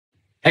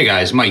Hey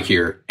guys, Mike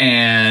here,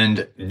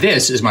 and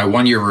this is my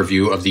 1-year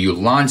review of the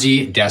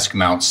ULANZI desk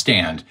mount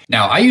stand.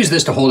 Now, I use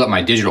this to hold up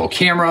my digital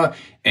camera,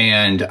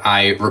 and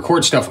I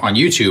record stuff on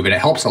YouTube, and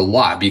it helps a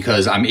lot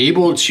because I'm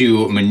able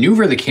to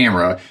maneuver the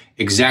camera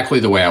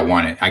exactly the way I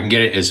want it. I can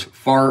get it as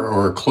far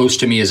or close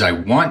to me as I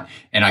want,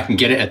 and I can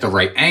get it at the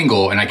right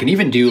angle, and I can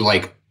even do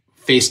like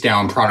face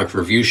down product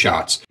review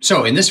shots.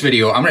 So in this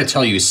video, I'm going to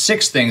tell you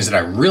 6 things that I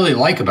really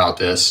like about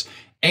this.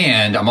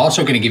 And I'm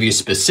also going to give you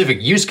specific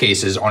use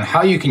cases on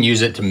how you can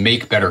use it to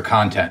make better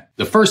content.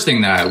 The first thing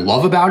that I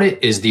love about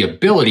it is the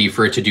ability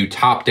for it to do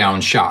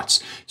top-down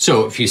shots.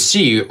 So if you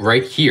see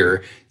right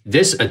here,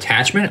 this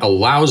attachment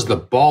allows the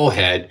ball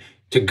head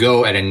to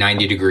go at a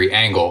 90-degree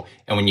angle.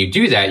 And when you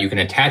do that, you can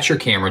attach your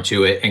camera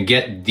to it and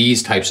get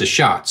these types of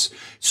shots.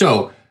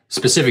 So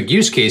specific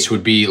use case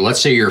would be,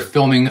 let's say you're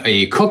filming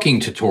a cooking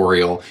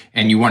tutorial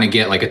and you want to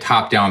get like a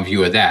top-down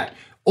view of that.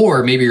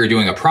 Or maybe you're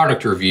doing a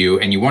product review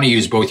and you want to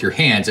use both your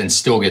hands and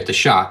still get the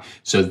shot.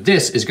 So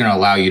this is going to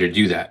allow you to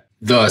do that.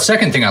 The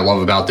second thing I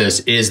love about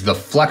this is the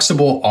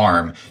flexible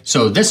arm.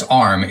 So this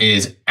arm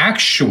is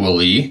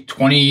actually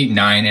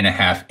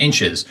 29.5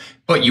 inches,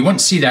 but you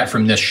wouldn't see that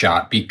from this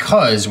shot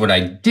because what I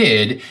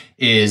did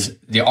is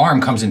the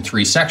arm comes in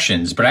 3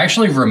 sections, but I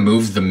actually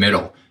removed the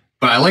middle.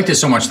 But I like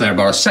this so much that I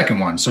bought a second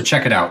one. So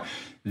check it out.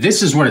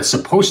 This is what it's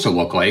supposed to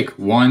look like.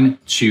 1,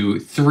 2,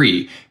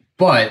 3.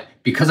 But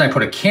because I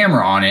put a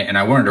camera on it and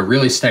I wanted a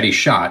really steady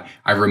shot,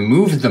 I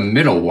removed the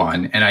middle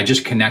one and I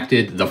just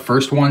connected the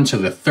first one to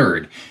the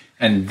third.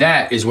 And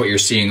that is what you're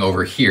seeing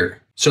over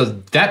here. So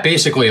that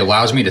basically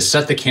allows me to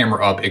set the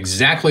camera up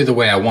exactly the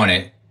way I want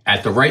it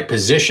at the right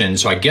position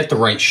so I get the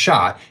right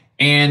shot,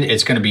 and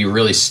it's going to be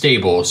really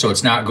stable so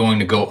it's not going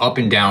to go up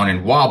and down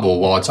and wobble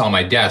while it's on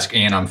my desk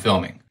and I'm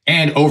filming.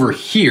 And over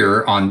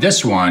here on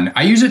this one,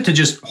 I use it to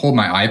just hold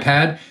my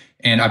iPad,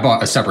 and I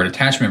bought a separate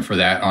attachment for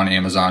that on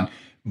Amazon.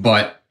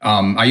 But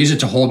I use it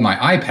to hold my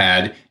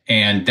iPad,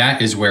 and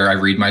that is where I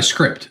read my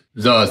script.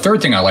 The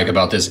third thing I like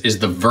about this is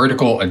the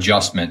vertical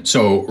adjustment.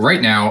 So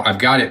right now I've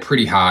got it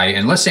pretty high,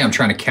 and let's say I'm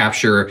trying to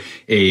capture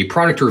a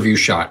product review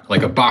shot,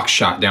 like a box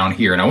shot down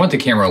here, and I want the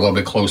camera a little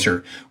bit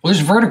closer. Well,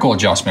 there's vertical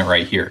adjustment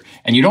right here,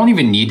 and you don't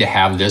even need to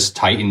have this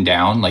tightened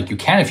down. Like, you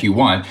can if you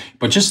want,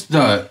 but just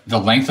the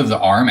length of the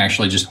arm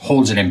actually just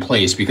holds it in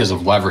place because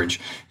of leverage.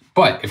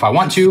 But if I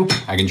want to,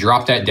 I can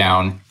drop that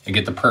down and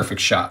get the perfect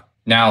shot.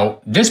 Now,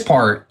 this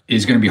part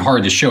is going to be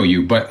hard to show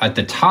you, but at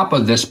the top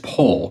of this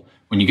pole,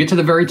 when you get to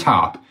the very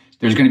top,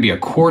 there's going to be a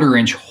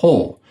 1/4-inch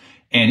hole.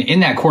 And in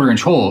that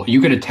 1/4-inch hole,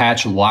 you could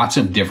attach lots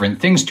of different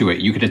things to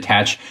it. You could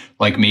attach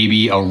like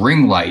maybe a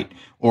ring light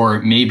or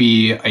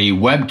maybe a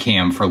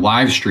webcam for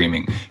live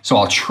streaming. So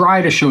I'll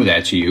try to show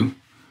that to you.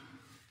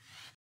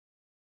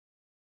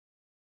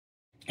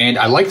 And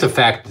I like the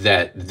fact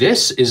that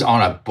this is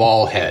on a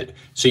ball head.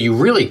 So you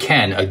really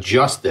can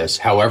adjust this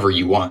however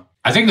you want.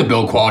 I think the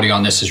build quality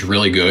on this is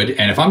really good.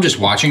 And if I'm just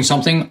watching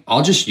something,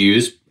 I'll just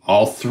use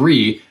all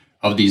 3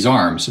 of these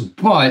arms.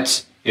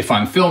 But if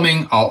I'm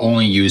filming, I'll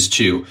only use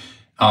 2.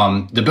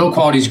 The build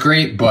quality is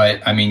great,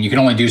 but I mean, you can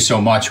only do so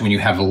much when you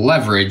have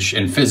leverage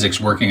and physics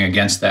working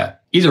against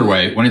that. Either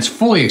way, when it's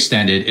fully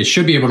extended, it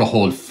should be able to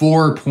hold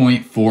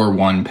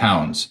 4.41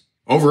 pounds.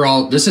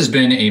 Overall, this has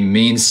been a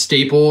main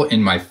staple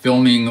in my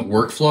filming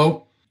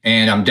workflow,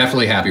 and I'm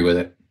definitely happy with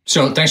it.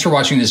 So thanks for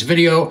watching this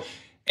video,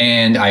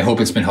 and I hope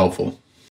it's been helpful.